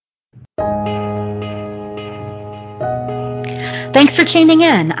Thanks for tuning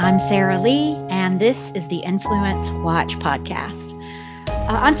in. I'm Sarah Lee, and this is the Influence Watch podcast.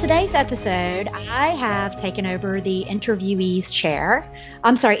 On today's episode, I have taken over the interviewer's chair,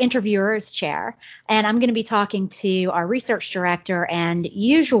 and I'm going to be talking to our research director and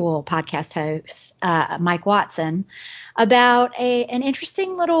usual podcast host, Mike Watson, about an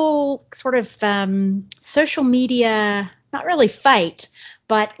interesting little sort of social media, not really fight,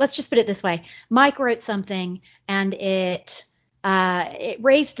 but let's just put it this way. Mike wrote something, and it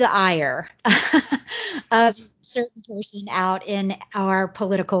raised the ire of a certain person out in our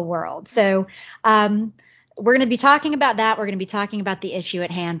political world. So we're going to be talking about that. We're going to be talking about the issue at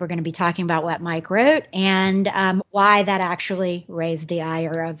hand. We're going to be talking about what Mike wrote and why that actually raised the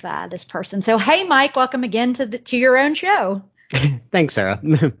ire of this person. So, hey, Mike, welcome again to your own show. Thanks, Sarah.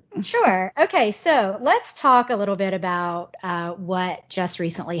 Sure. Okay, so let's talk a little bit about what just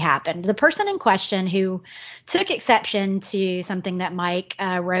recently happened. The person in question who took exception to something that Mike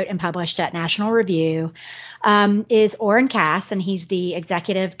wrote and published at National Review is Oren Cass, and he's the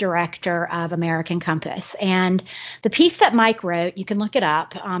executive director of American Compass. And the piece that Mike wrote, you can look it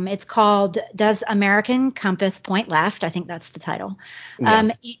up. It's called American Compass Point Left? I think that's the title.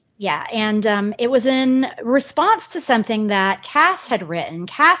 Yeah. And it was in response to something that Cass had written.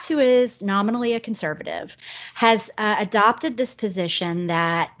 Cass, who is nominally a conservative, has adopted this position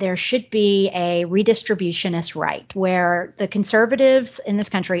that there should be a redistributionist right, where the conservatives in this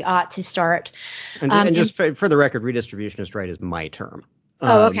country ought to start. And just for the record, redistributionist right is my term.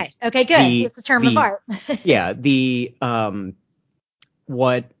 Okay. Okay, good. It's a term of art. Yeah.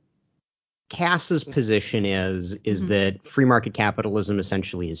 What Cass's position is that free market capitalism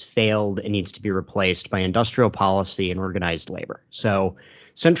essentially has failed and needs to be replaced by industrial policy and organized labor. So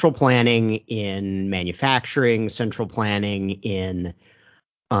central planning in manufacturing, central planning in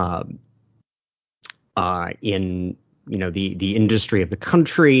the industry of the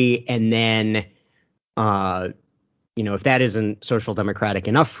country, and then if that isn't social democratic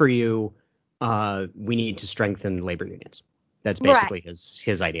enough for you, we need to strengthen labor unions. That's basically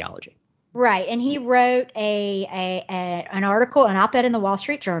his ideology. Right. And he wrote an article, an op-ed in the Wall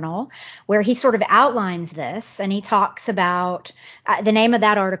Street Journal, where he sort of outlines this, and he talks about the name of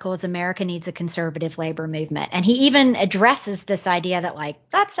that article is America Needs a Conservative Labor Movement. And he even addresses this idea that, like,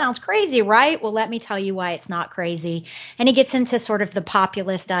 that sounds crazy, right? Well, let me tell you why it's not crazy. And he gets into sort of the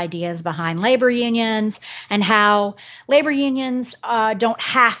populist ideas behind labor unions and how labor unions don't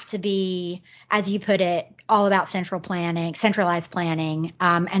have to be, as you put it, all about centralized planning.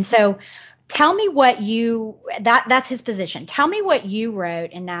 And so tell me that's his position. Tell me what you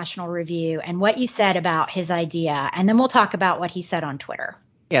wrote in National Review and what you said about his idea, and then we'll talk about what he said on Twitter.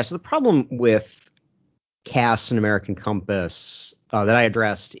 Yeah, so the problem with Cass and American Compass that I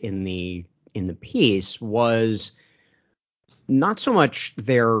addressed in the piece was not so much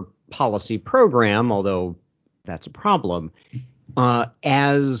their policy program, although that's a problem,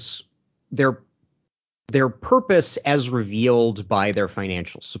 as their purpose as revealed by their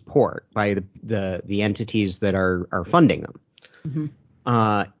financial support, by the entities that are funding them.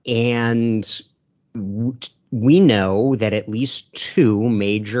 Mm-hmm. And we know that at least two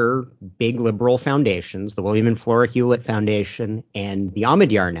major big liberal foundations, the William and Flora Hewlett Foundation and the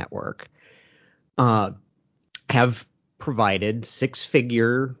Omidyar Network, have provided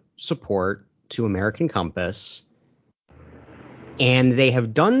six-figure support to American Compass, and they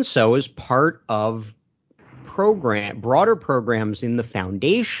have done so as part of broader programs in the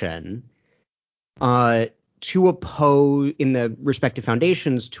foundation to oppose, in the respective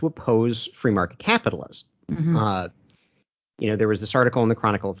foundations, to oppose free market capitalism. Mm-hmm. There was this article in the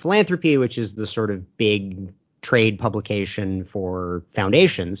Chronicle of Philanthropy, which is the sort of big trade publication for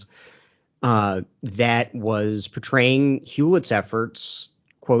foundations, that was portraying Hewlett's efforts,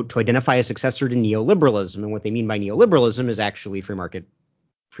 quote, to identify a successor to neoliberalism. And what they mean by neoliberalism is actually free market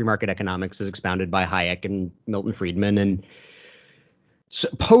economics as expounded by Hayek and Milton Friedman, and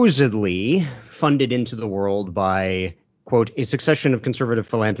supposedly funded into the world by, quote, a succession of conservative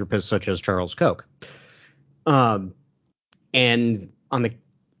philanthropists such as Charles Koch. The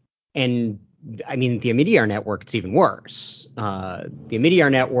Omidyar Network, it's even worse. The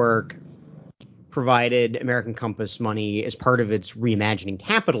Omidyar Network provided American Compass money as part of its Reimagining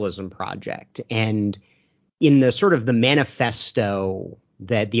Capitalism project, and in the sort of the manifesto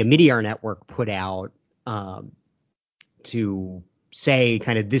that the Omidyar Network put out to say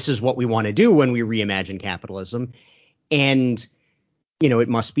kind of this is what we want to do when we reimagine capitalism. And, it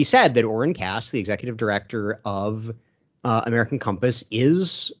must be said that Oren Cass, the executive director of American Compass,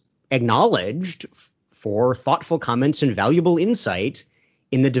 is acknowledged for thoughtful comments and valuable insight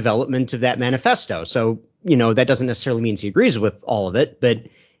in the development of that manifesto. So that doesn't necessarily mean he agrees with all of it, but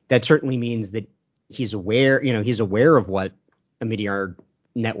that certainly means that he's aware of what Omidyar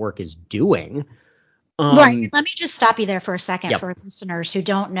Network is doing. Right. Let me just stop you there for a second. Yep. For listeners who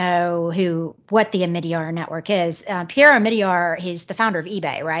don't know what the Omidyar Network is. Pierre Omidyar, he's the founder of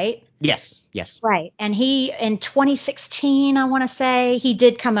eBay, right? Yes. Right. And he, in 2016, I want to say, he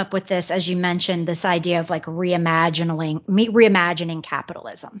did come up with this, as you mentioned, this idea of like reimagining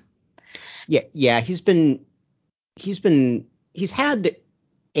capitalism. Yeah. He's had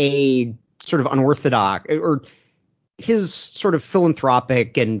a sort of unorthodox, or his sort of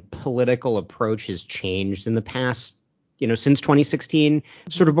philanthropic and political approach has changed in the past, since 2016.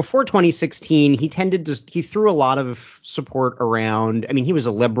 Sort of before 2016, he threw a lot of support around. I mean, he was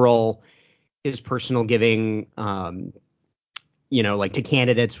a liberal. His personal giving, like to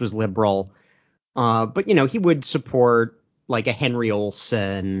candidates was liberal. But, he would support like a Henry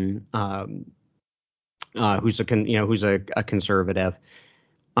Olsen, who's a conservative,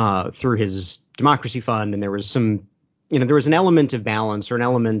 through his Democracy Fund. And there was an element of balance, or an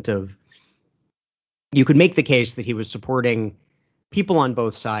element of, you could make the case that he was supporting people on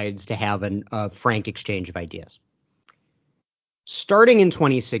both sides to have a frank exchange of ideas. Starting in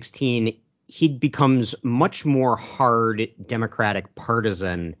 2016, he becomes much more hard Democratic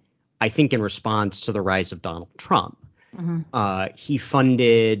partisan, I think, in response to the rise of Donald Trump. Mm-hmm. He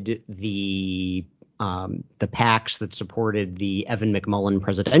funded the PACs that supported the Evan McMullin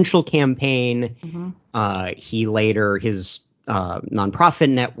presidential campaign. Mm-hmm. He later, his nonprofit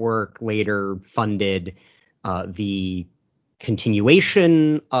network later funded the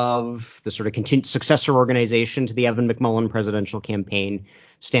continuation of the sort of successor organization to the Evan McMullin presidential campaign,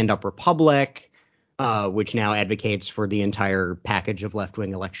 Stand Up Republic, which now advocates for the entire package of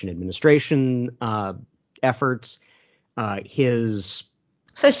left-wing election administration efforts.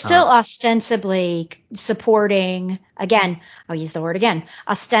 Still ostensibly supporting, again, I'll use the word again,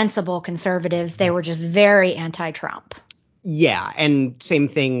 ostensible conservatives. They were just very anti-Trump. Yeah, and same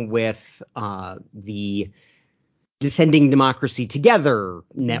thing with the Defending Democracy Together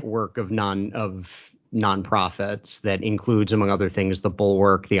network of nonprofits that includes, among other things, The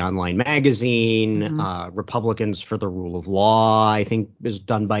Bulwark, the online magazine, mm-hmm. Republicans for the Rule of Law, I think, is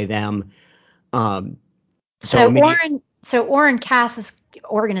done by them. So Orrin Cass's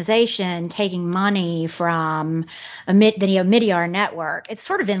organization taking money from the Omidyar Network, it's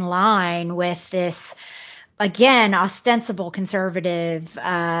sort of in line with this, again, ostensible conservative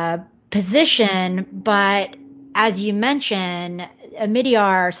position. But as you mentioned,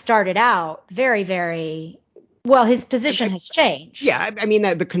 Omidyar started out very, very well. His position has changed. Yeah, I mean,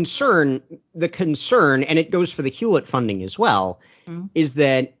 the concern, and it goes for the Hewlett funding as well, mm-hmm. is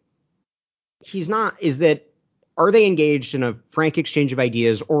that are they engaged in a frank exchange of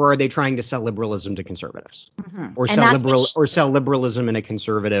ideas, or are they trying to sell liberalism to conservatives, mm-hmm. or sell liberalism in a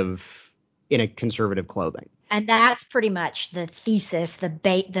conservative clothing? And that's pretty much the thesis, the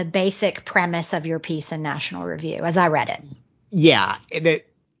basic premise of your piece in National Review, as I read it. Yeah,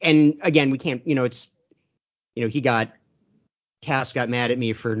 and again, we can't, Cass got mad at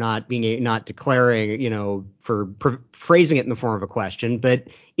me for not declaring, for phrasing it in the form of a question, but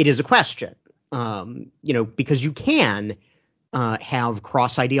it is a question. Because you can have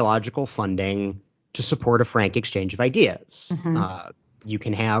cross-ideological funding to support a frank exchange of ideas. Mm-hmm. You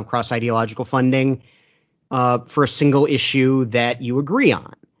can have cross-ideological funding for a single issue that you agree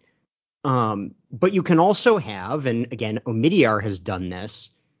on. But you can also have, and again, Omidyar has done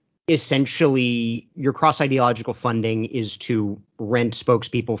this, essentially your cross-ideological funding is to rent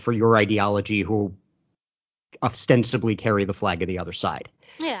spokespeople for your ideology who ostensibly carry the flag of the other side.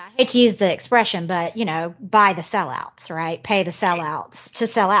 Yeah, I hate to use the expression, but, buy the sellouts, right? Pay the sellouts to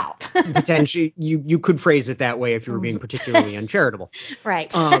sell out. Potentially, you could phrase it that way if you were being particularly uncharitable.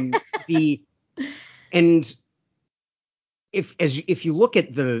 Right. If you look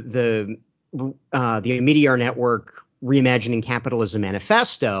at the Omidyar Network Reimagining Capitalism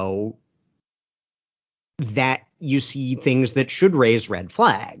Manifesto, that you see things that should raise red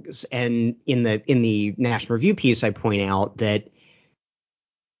flags. And in the National Review piece, I point out that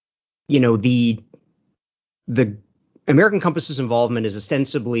the American Compass's involvement is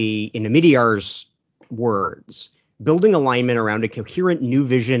ostensibly, in Omidyar's words, building alignment around a coherent new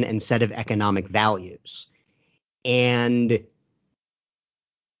vision and set of economic values. And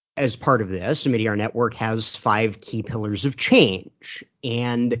as part of this, Omidyar Network has 5 key pillars of change.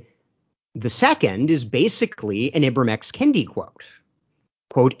 And the second is basically an Ibram X. Kendi quote.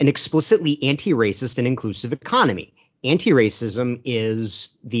 Quote, an explicitly anti-racist and inclusive economy. Anti-racism is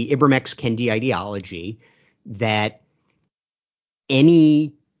the Ibram X. Kendi ideology that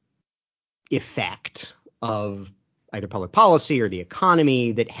any effect of either public policy or the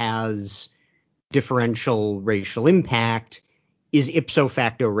economy that has differential racial impact is ipso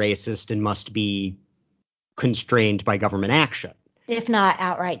facto racist and must be constrained by government action. If not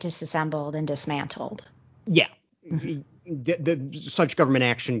outright disassembled and dismantled. Yeah. Such government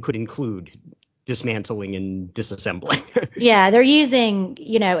action could include dismantling and disassembling. Yeah, they're using,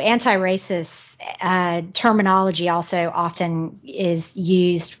 anti-racist terminology also often is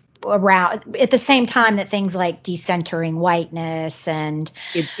used around at the same time that things like decentering whiteness and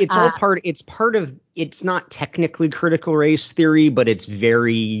it's not technically critical race theory, but it's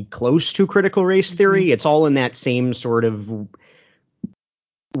very close to critical race theory. Mm-hmm. It's all in that same sort of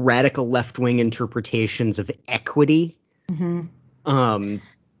radical left-wing interpretations of equity. Mm-hmm.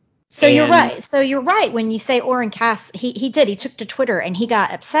 So you're right when you say Oren Cass, he took to Twitter and he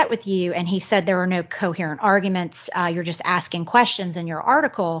got upset with you and he said there are no coherent arguments. You're just asking questions in your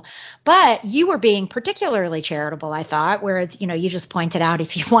article, but you were being particularly charitable, I thought, whereas, you just pointed out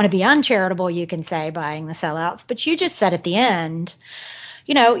if you want to be uncharitable, you can say buying the sellouts, but you just said at the end,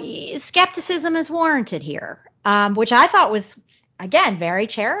 skepticism is warranted here, which I thought was, again, very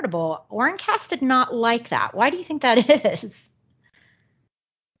charitable. Oren Cass did not like that. Why do you think that is?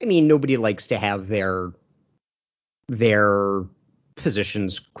 I mean, nobody likes to have their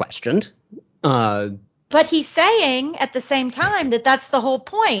positions questioned. But he's saying at the same time that that's the whole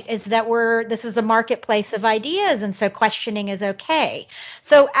point, is that this is a marketplace of ideas, and so questioning is okay.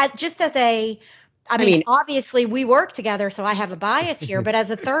 So obviously we work together, so I have a bias here, but as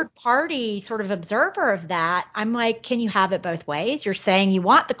a third party sort of observer of that, I'm like, can you have it both ways? You're saying you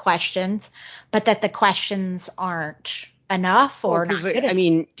want the questions, but that the questions aren't enough or not good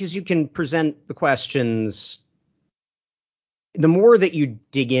enough. Because you can present the questions. The more that you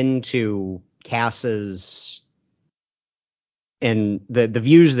dig into Cass's and the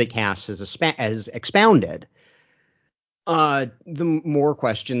views that Cass has expounded, the more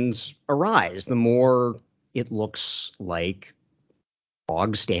questions arise, the more it looks like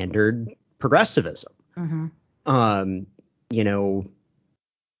bog standard progressivism. Mm-hmm.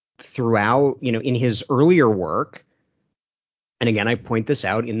 Throughout, in his earlier work, and again, I point this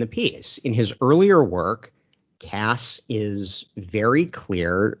out in the piece, in his earlier work, Cass is very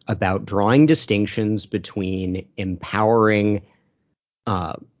clear about drawing distinctions between empowering,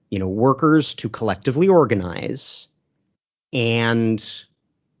 workers to collectively organize, and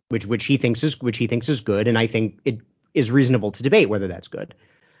which he thinks is good, and I think it is reasonable to debate whether that's good.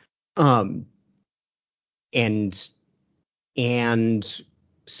 And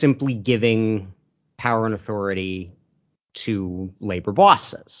simply giving power and authority to labor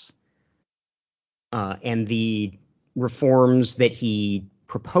bosses. And the reforms that he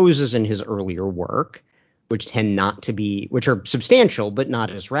proposes in his earlier work, which are substantial but not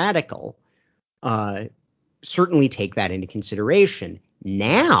as radical, certainly take that into consideration.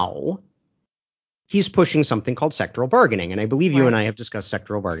 Now he's pushing something called sectoral bargaining, and I believe you and I have discussed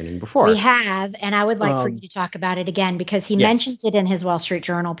sectoral bargaining before. We have, and I would like for you to talk about it again, because he mentions it in his Wall Street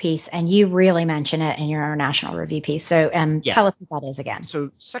Journal piece, and you really mention it in your International Review piece. So tell us what that is again. So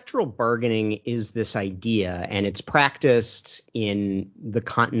sectoral bargaining is this idea, and it's practiced in the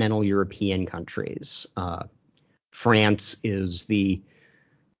continental European countries. France is the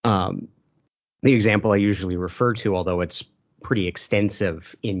example I usually refer to, although it's pretty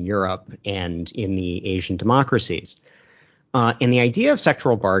extensive in Europe and in the Asian democracies. And the idea of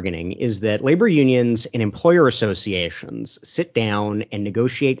sectoral bargaining is that labor unions and employer associations sit down and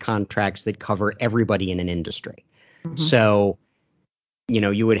negotiate contracts that cover everybody in an industry. Mm-hmm. So,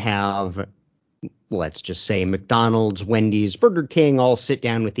 you would have, let's just say, McDonald's, Wendy's, Burger King all sit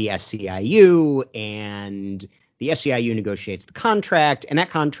down with the SEIU, and the SEIU negotiates the contract, and that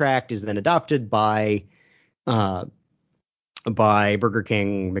contract is then adopted by Burger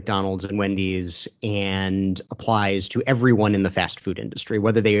King, McDonald's, and Wendy's, and applies to everyone in the fast food industry,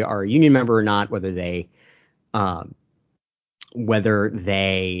 whether they are a union member or not, whether they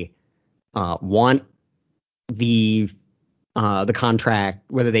want the contract,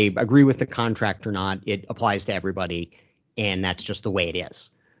 whether they agree with the contract or not. It applies to everybody, and that's just the way it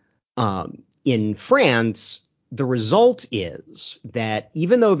is. In France, the result is that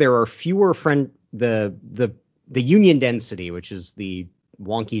even though there are fewer the union density, which is the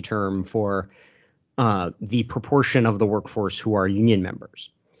wonky term for the proportion of the workforce who are union members,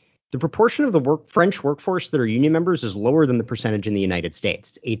 the proportion of the French workforce that are union members is lower than the percentage in the United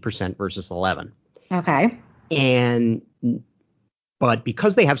States. It's 8% versus 11%. Okay. But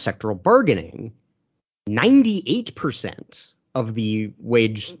because they have sectoral bargaining, 98% of the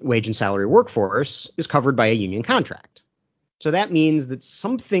wage and salary workforce is covered by a union contract. So that means that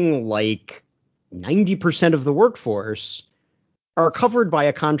something like 90% of the workforce are covered by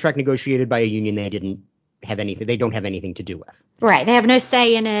a contract negotiated by a union they don't have anything to do with. Right. They have no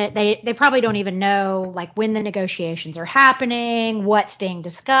say in it. They probably don't even know like when the negotiations are happening, what's being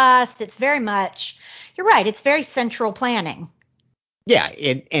discussed. It's very much, you're right, it's very central planning. Yeah,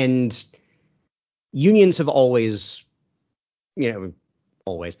 and unions have always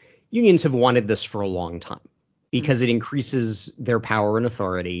unions have wanted this for a long time because it increases their power and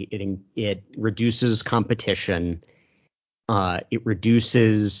authority. It reduces competition. It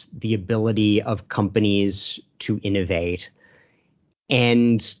reduces the ability of companies to innovate.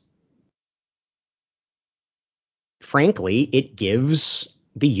 And frankly, it gives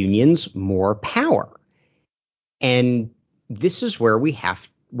the unions more power. And this is where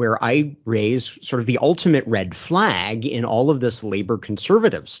I raise sort of the ultimate red flag in all of this labor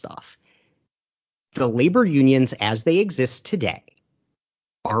conservative stuff. The labor unions as they exist today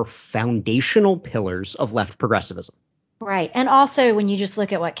are foundational pillars of left progressivism. Right. And also, when you just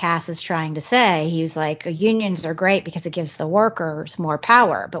look at what Cass is trying to say, he was like, unions are great because it gives the workers more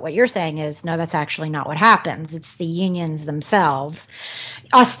power. But what you're saying is, no, that's actually not what happens. It's the unions themselves.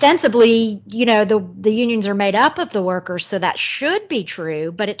 Ostensibly, the unions are made up of the workers, so that should be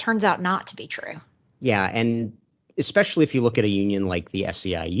true, but it turns out not to be true. Yeah. And especially if you look at a union like the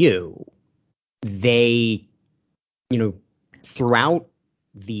SEIU, they, throughout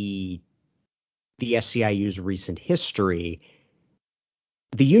the SEIU's recent history,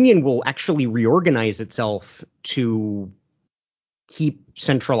 the union will actually reorganize itself to keep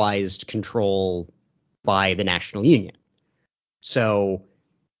centralized control by the national union. So,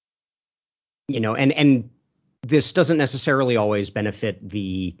 and this doesn't necessarily always benefit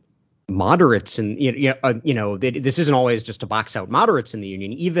the moderates, and this isn't always just to box out moderates in the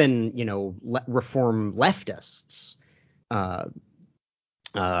union. Even reform leftists.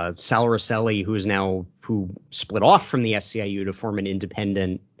 Sal Rosselli, who split off from the SEIU to form an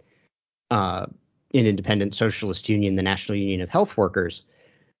independent socialist union, the National Union of Health Workers,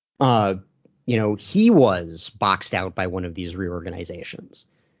 he was boxed out by one of these reorganizations.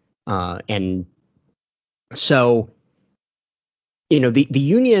 And so, the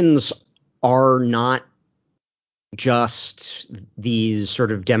unions are not just these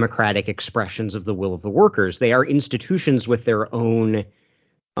sort of democratic expressions of the will of the workers. They are institutions with their own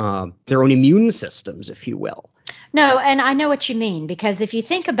immune systems, if you will. No, and I know what you mean, because if you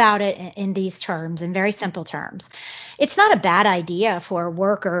think about it in these terms, in very simple terms, it's not a bad idea for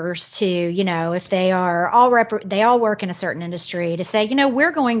workers to, if they all work in a certain industry, to say,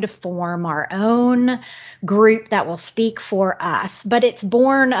 we're going to form our own group that will speak for us, but it's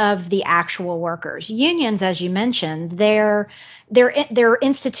born of the actual workers. Unions, as you mentioned, they're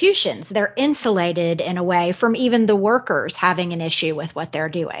institutions. They're insulated in a way from even the workers having an issue with what they're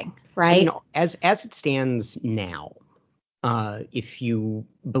doing, right? As it stands now, if you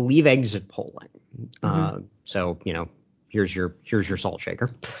believe exit polling, so here's your salt shaker.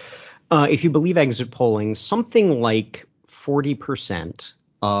 If you believe exit polling, something like 40%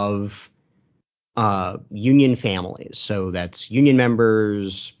 of union families, so that's union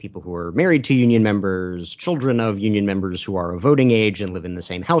members, people who are married to union members, children of union members who are of voting age and live in the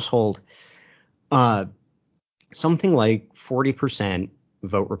same household, something like 40%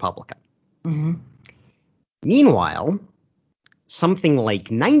 vote Republican. Mm-hmm. Meanwhile, something like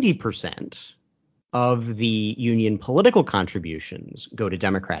 90% of the union political contributions go to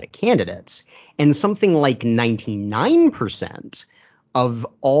Democratic candidates, and something like 99% of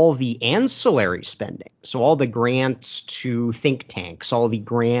all the ancillary spending, so all the grants to think tanks, all the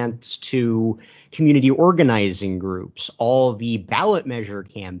grants to community organizing groups, all the ballot measure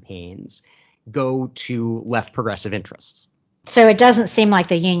campaigns, go to left progressive interests. So it doesn't seem like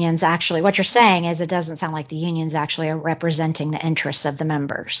the unions actually, what you're saying is it doesn't sound like the unions actually are representing the interests of the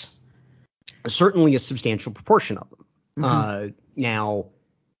members. Certainly a substantial proportion of them. Mm-hmm. Now,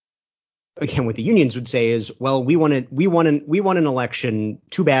 again, what the unions would say is, well, we won an election.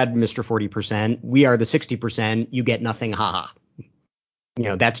 Too bad, Mr. 40%. We are the 60%. You get nothing. Ha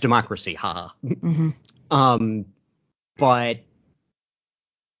ha. That's democracy. Ha ha. Mm-hmm. But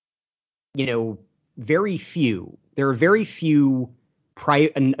there are very few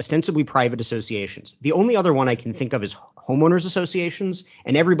ostensibly private associations. The only other one I can think of is homeowners associations,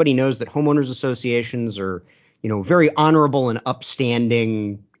 and everybody knows that homeowners associations are, very honorable and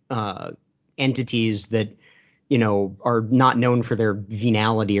upstanding entities that, are not known for their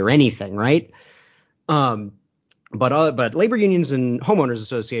venality or anything, right? But labor unions and homeowners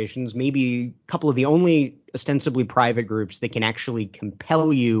associations may be a couple of the only ostensibly private groups that can actually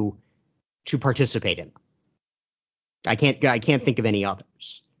compel you to participate in. I can't think of any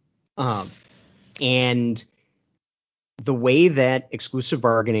others. And the way that exclusive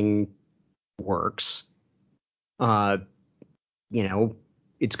bargaining works, it's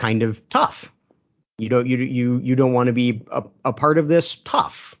kind of tough. You don't want to be a part of this.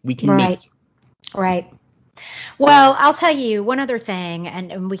 Tough. We can make you. Right. Well, I'll tell you one other thing,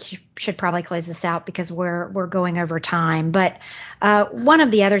 and we should probably close this out because we're going over time. But one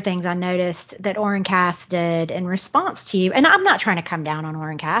of the other things I noticed that Oren Cass did in response to you, and I'm not trying to come down on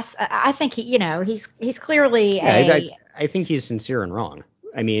Oren Cass. I think he's clearly I think he's sincere and wrong.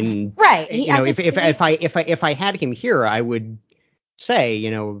 I mean, right. If I had him here, I would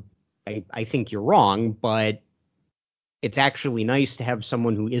say, I think you're wrong, but it's actually nice to have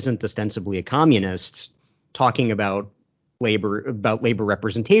someone who isn't ostensibly a communist talking about labor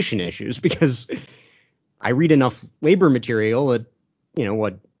representation issues, because I read enough labor material that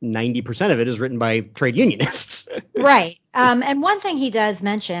 90% of it is written by trade unionists. Right. And one thing he does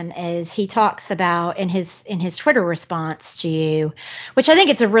mention is he talks about in his Twitter response to you, which I think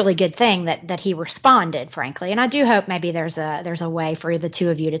it's a really good thing that he responded, frankly. And I do hope maybe there's a way for the two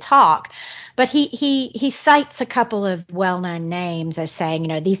of you to talk. But he cites a couple of well-known names as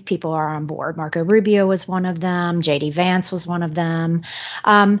saying, these people are on board. Marco Rubio was one of them. J.D. Vance was one of them.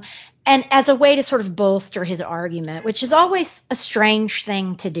 And as a way to sort of bolster his argument, which is always a strange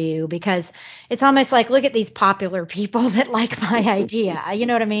thing to do, because it's almost like, look at these popular people that like my idea. You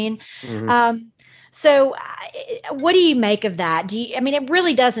know what I mean? Mm-hmm. So what do you make of that? It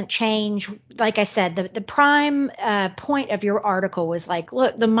really doesn't change. Like I said, the prime point of your article was like,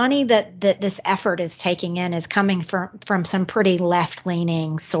 look, the money that this effort is taking in is coming from some pretty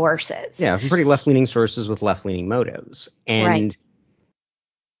left-leaning sources. Yeah, from pretty left-leaning sources with left-leaning motives. And right.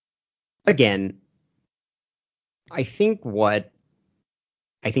 Again, I think what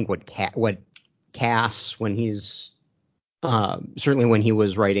Cass, when he's certainly when he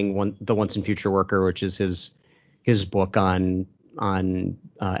was writing the Once and Future Worker, which is his book on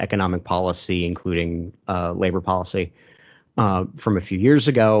economic policy, including labor policy, from a few years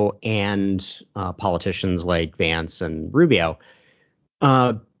ago, and politicians like Vance and Rubio,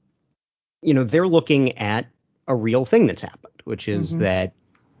 they're looking at a real thing that's happened, which is that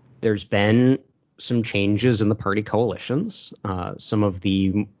there's been some changes in the party coalitions. Some of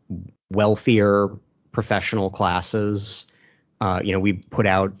the wealthier professional classes, we put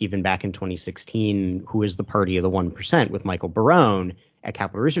out even back in 2016, Who is the Party of the 1% with Michael Barone at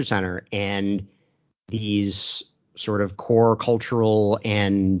Capital Research Center. And these sort of core cultural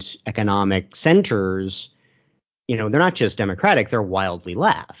and economic centers, they're not just Democratic, they're wildly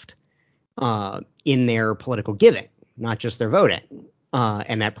left in their political giving, not just their voting.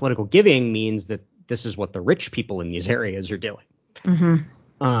 And that political giving means that this is what the rich people in these areas are doing.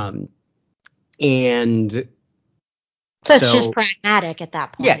 Mm-hmm. And so it's just pragmatic at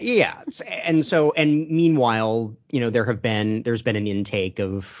that point. Yeah. And meanwhile, there's been an intake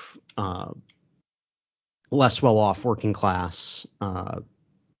of less well-off working class,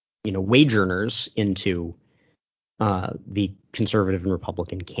 wage earners into the conservative and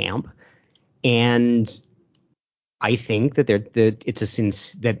Republican camp. And I think that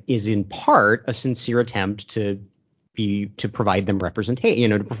that is in part a sincere attempt to provide them representation,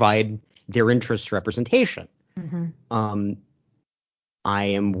 to provide their interests representation. Mm-hmm. I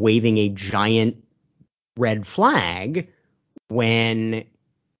am waving a giant red flag when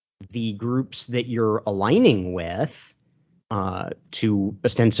the groups that you're aligning with to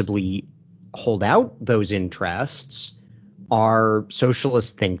ostensibly hold out those interests are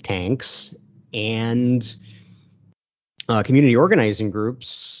socialist think tanks and community organizing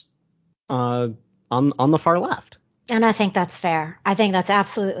groups on the far left. And I think that's fair. I think that's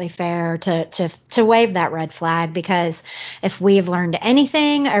absolutely fair to wave that red flag, because if we've learned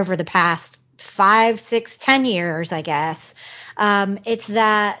anything over the past 5, 6, 10 years, I guess, it's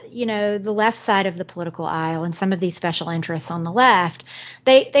that, the left side of the political aisle and some of these special interests on the left,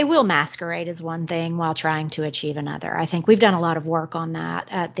 they will masquerade as one thing while trying to achieve another. I think we've done a lot of work on that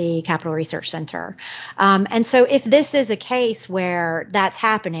at the Capital Research Center. And so if this is a case where that's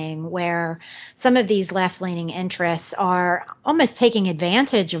happening, where some of these left-leaning interests are almost taking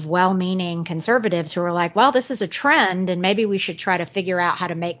advantage of well-meaning conservatives who are like, well, this is a trend and maybe we should try to figure out how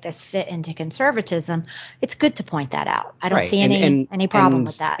to make this fit into conservatism, it's good to point that out. I don't see any problem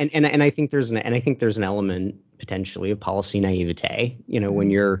with that. And I think there's an element potentially of policy naivete, when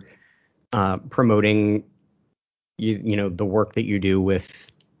you're promoting the work that you do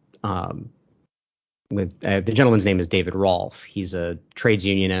with the gentleman's name is David Rolfe. He's a trades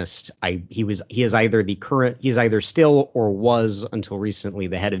unionist. He is either still or was until recently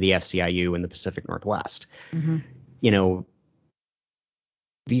the head of the SEIU in the Pacific Northwest. Mm-hmm.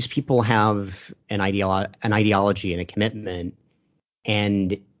 these people have an ideology and a commitment,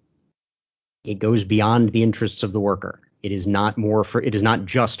 and it goes beyond the interests of the worker. It is not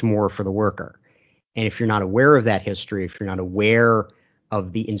just more for the worker. And if you're not aware of that history, if you're not aware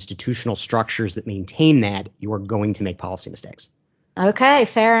of the institutional structures that maintain that, you are going to make policy mistakes. Okay,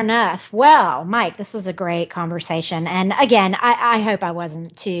 fair enough. Well, Mike, this was a great conversation. And again, I hope I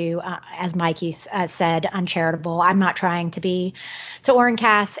wasn't too, as Mike you said, uncharitable. I'm not trying to Orrin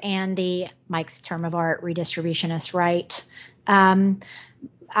Cass and the Mike's term of art redistributionist right.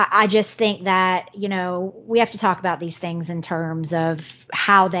 I just think that, we have to talk about these things in terms of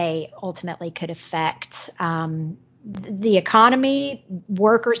how they ultimately could affect the economy,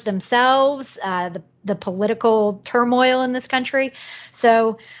 workers themselves, the political turmoil in this country.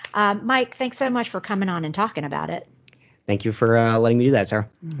 So, Mike, thanks so much for coming on and talking about it. Thank you for letting me do that, Sarah.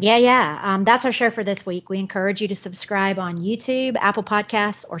 Yeah. That's our show for this week. We encourage you to subscribe on YouTube, Apple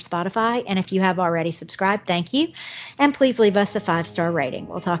Podcasts, or Spotify. And if you have already subscribed, thank you. And please leave us a 5-star rating.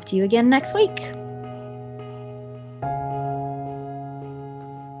 We'll talk to you again next week.